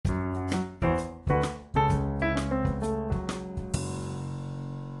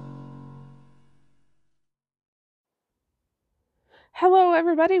Hello,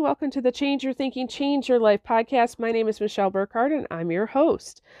 everybody. Welcome to the Change Your Thinking, Change Your Life podcast. My name is Michelle Burkhardt, and I'm your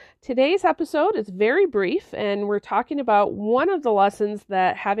host. Today's episode is very brief, and we're talking about one of the lessons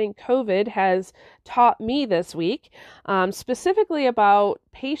that having COVID has taught me this week, specifically about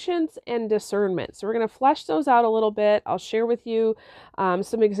patience and discernment. So we're going to flesh those out a little bit. I'll share with you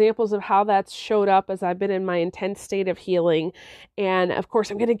some examples of how that's showed up as I've been in my intense state of healing. And of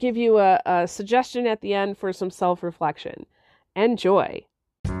course, I'm going to give you a suggestion at the end for some self-reflection. Enjoy.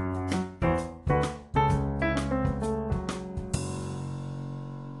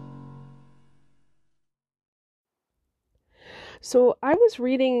 So I was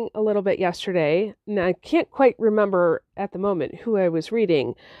reading a little bit yesterday, and I can't quite remember at the moment who I was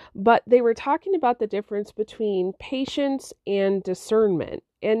reading, but they were talking about the difference between patience and discernment.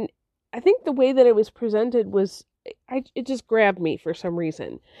 And I think the way that it was presented was, it just grabbed me for some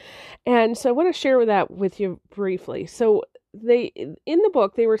reason. And so I want to share that with you briefly. So in the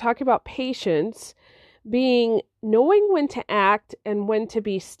book, they were talking about patience being knowing when to act and when to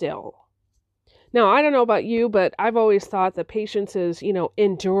be still. Now, I don't know about you, but I've always thought that patience is,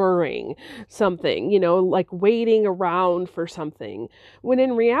 enduring something, like waiting around for something. When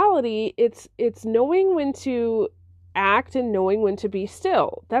in reality, it's knowing when to act and knowing when to be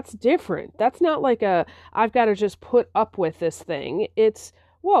still. That's different. That's not like I've got to just put up with this thing. It's,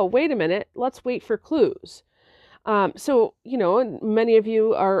 whoa, wait a minute. Let's wait for clues. So, many of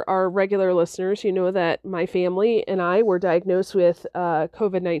you are regular listeners. You know that my family and I were diagnosed with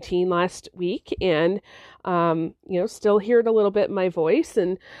COVID-19 last week, and, still heard a little bit in my voice.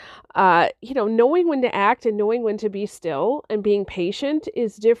 And, knowing when to act and knowing when to be still and being patient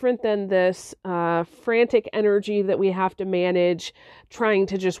is different than this frantic energy that we have to manage trying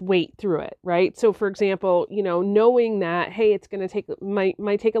to just wait through it, right? So, for example, knowing that, hey, it's going to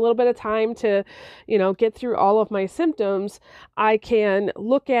might take a little bit of time to, get through all of my symptoms, I can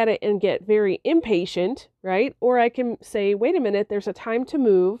look at it and get very impatient, right? Or I can say, wait a minute, there's a time to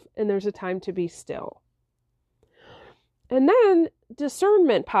move and there's a time to be still. And then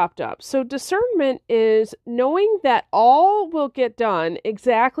discernment popped up. So discernment is knowing that all will get done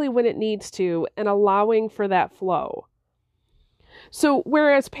exactly when it needs to and allowing for that flow. So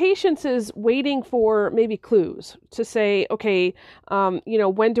whereas patience is waiting for maybe clues to say, okay,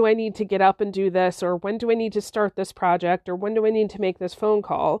 when do I need to get up and do this? Or when do I need to start this project? Or when do I need to make this phone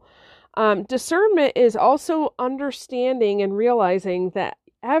call? Discernment is also understanding and realizing that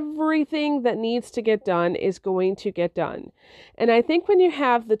everything that needs to get done is going to get done. And I think when you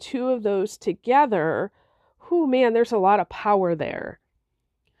have the two of those together, there's a lot of power there.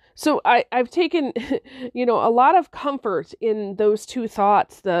 So I've taken, a lot of comfort in those two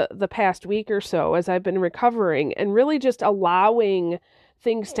thoughts the past week or so as I've been recovering and really just allowing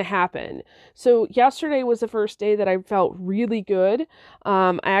things to happen. So yesterday was the first day that I felt really good.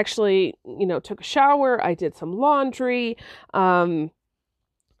 I actually, took a shower. I did some laundry.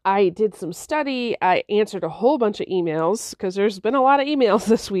 I did some study. I answered a whole bunch of emails because there's been a lot of emails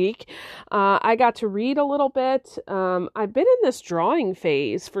this week. I got to read a little bit. I've been in this drawing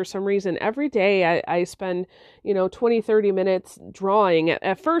phase for some reason. Every day I spend, 20, 30 minutes drawing.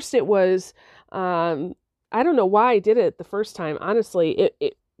 At first it was, I don't know why I did it the first time, honestly.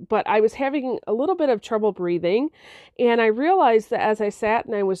 But I was having a little bit of trouble breathing, and I realized that as I sat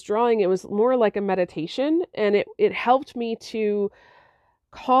and I was drawing, it was more like a meditation, and it helped me to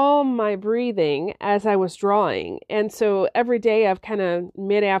calm my breathing as I was drawing. And so every day I've kind of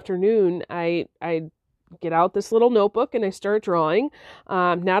mid-afternoon, I get out this little notebook and I start drawing.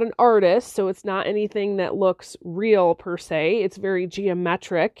 I'm not an artist, so it's not anything that looks real per se. It's very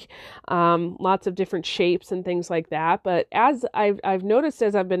geometric, lots of different shapes and things like that. But as I've noticed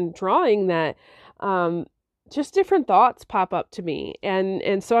as I've been drawing that, just different thoughts pop up to me.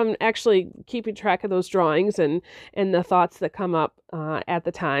 And so I'm actually keeping track of those drawings and the thoughts that come up at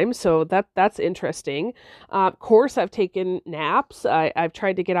the time. So that's interesting. Of course, I've taken naps. I've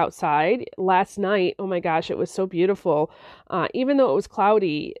tried to get outside. Last night, oh my gosh, it was so beautiful. Even though it was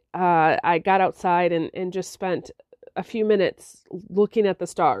cloudy, I got outside and just spent a few minutes looking at the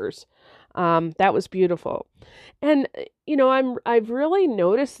stars. That was beautiful. And, I've really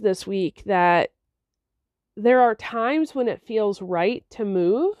noticed this week that there are times when it feels right to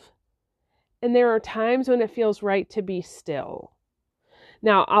move, and there are times when it feels right to be still.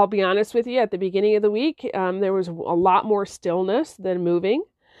 Now, I'll be honest with you, at the beginning of the week, there was a lot more stillness than moving.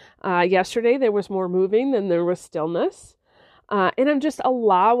 Yesterday, there was more moving than there was stillness. And I'm just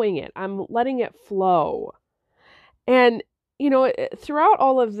allowing it. I'm letting it flow. And, throughout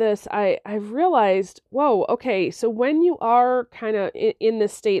all of this, I've realized, whoa, okay, so when you are kind of in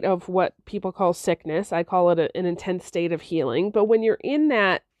this state of what people call sickness, I call it an intense state of healing, but when you're in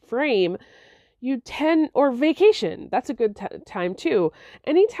that frame, or vacation, that's a good time too.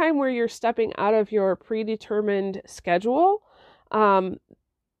 Anytime where you're stepping out of your predetermined schedule,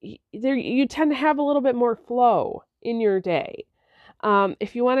 you tend to have a little bit more flow in your day.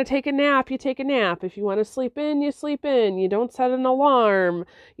 If you want to take a nap, you take a nap. If you want to sleep in, you sleep in. You don't set an alarm.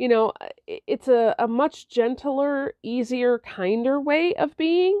 It's a much gentler, easier, kinder way of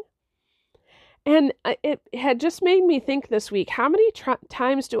being. And it had just made me think this week, how many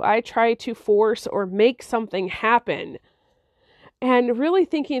times do I try to force or make something happen? And really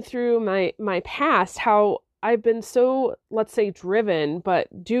thinking through my past, how I've been so, let's say, driven,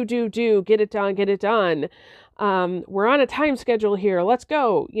 but do, get it done, get it done. We're on a time schedule here. Let's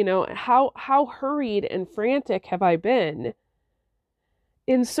go. How hurried and frantic have I been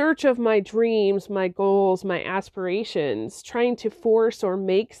in search of my dreams, my goals, my aspirations, trying to force or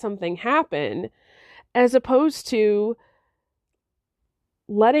make something happen, as opposed to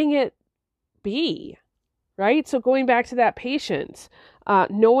letting it be, right? So going back to that patience,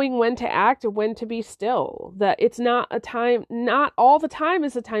 knowing when to act and when to be still, that it's not all the time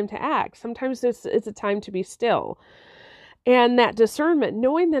is a time to act. Sometimes it's a time to be still. And that discernment,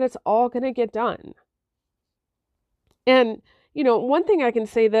 knowing that it's all going to get done. And one thing I can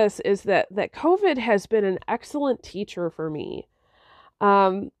say this is that COVID has been an excellent teacher for me.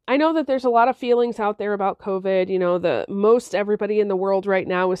 I know that there's a lot of feelings out there about COVID. Most everybody in the world right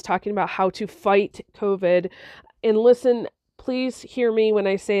now is talking about how to fight COVID. And listen, please hear me when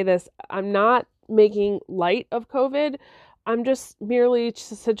I say this. I'm not making light of COVID. I'm just merely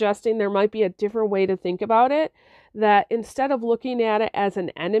suggesting there might be a different way to think about it. That instead of looking at it as an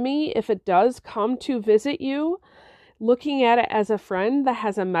enemy, if it does come to visit you, looking at it as a friend that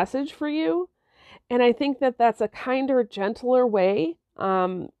has a message for you. And I think that that's a kinder, gentler way,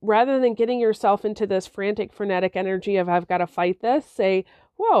 rather than getting yourself into this frantic, frenetic energy of I've got to fight this. Say,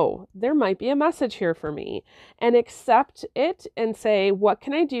 whoa, there might be a message here for me, and accept it and say, what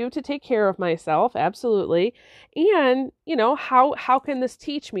can I do to take care of myself? Absolutely. And, how can this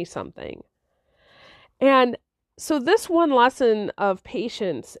teach me something? And so this one lesson of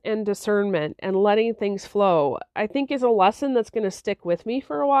patience and discernment and letting things flow, I think is a lesson that's going to stick with me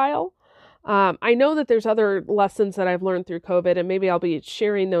for a while. I know that there's other lessons that I've learned through COVID, and maybe I'll be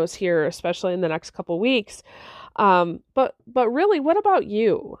sharing those here, especially in the next couple weeks. But really, what about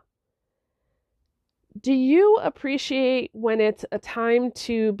you? Do you appreciate when it's a time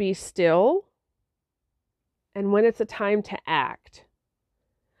to be still and when it's a time to act?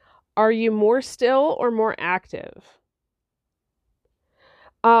 Are you more still or more active?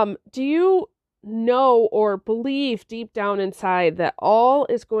 Do you know or believe deep down inside that all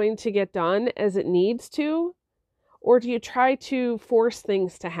is going to get done as it needs to? Or do you try to force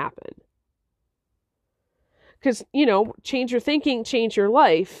things to happen? Because, change your thinking, change your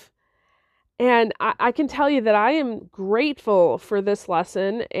life. And I can tell you that I am grateful for this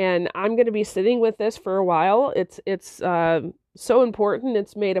lesson, and I'm going to be sitting with this for a while. It's so important.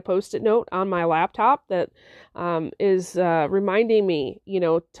 It's made a Post-it note on my laptop that is reminding me,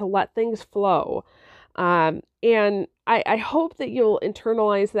 to let things flow. And I hope that you'll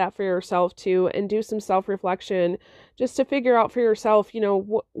internalize that for yourself too, and do some self-reflection just to figure out for yourself,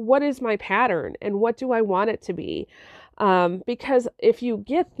 what is my pattern and what do I want it to be? Because if you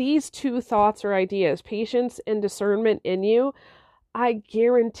get these two thoughts or ideas, patience and discernment in you, I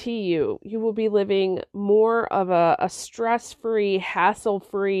guarantee you will be living more of a stress-free,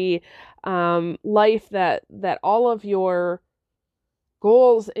 hassle-free life that all of your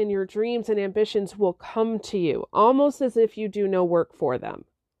goals and your dreams and ambitions will come to you, almost as if you do no work for them.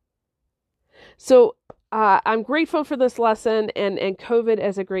 So I'm grateful for this lesson and COVID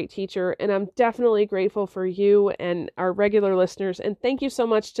as a great teacher, and I'm definitely grateful for you and our regular listeners. And thank you so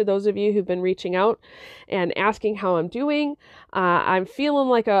much to those of you who've been reaching out and asking how I'm doing. I'm feeling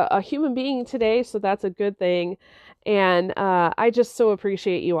like a human being today, so that's a good thing. And I just so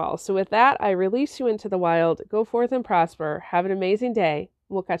appreciate you all. So with that, I release you into the wild. Go forth and prosper. Have an amazing day.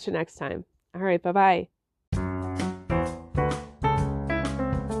 We'll catch you next time. All right, bye-bye.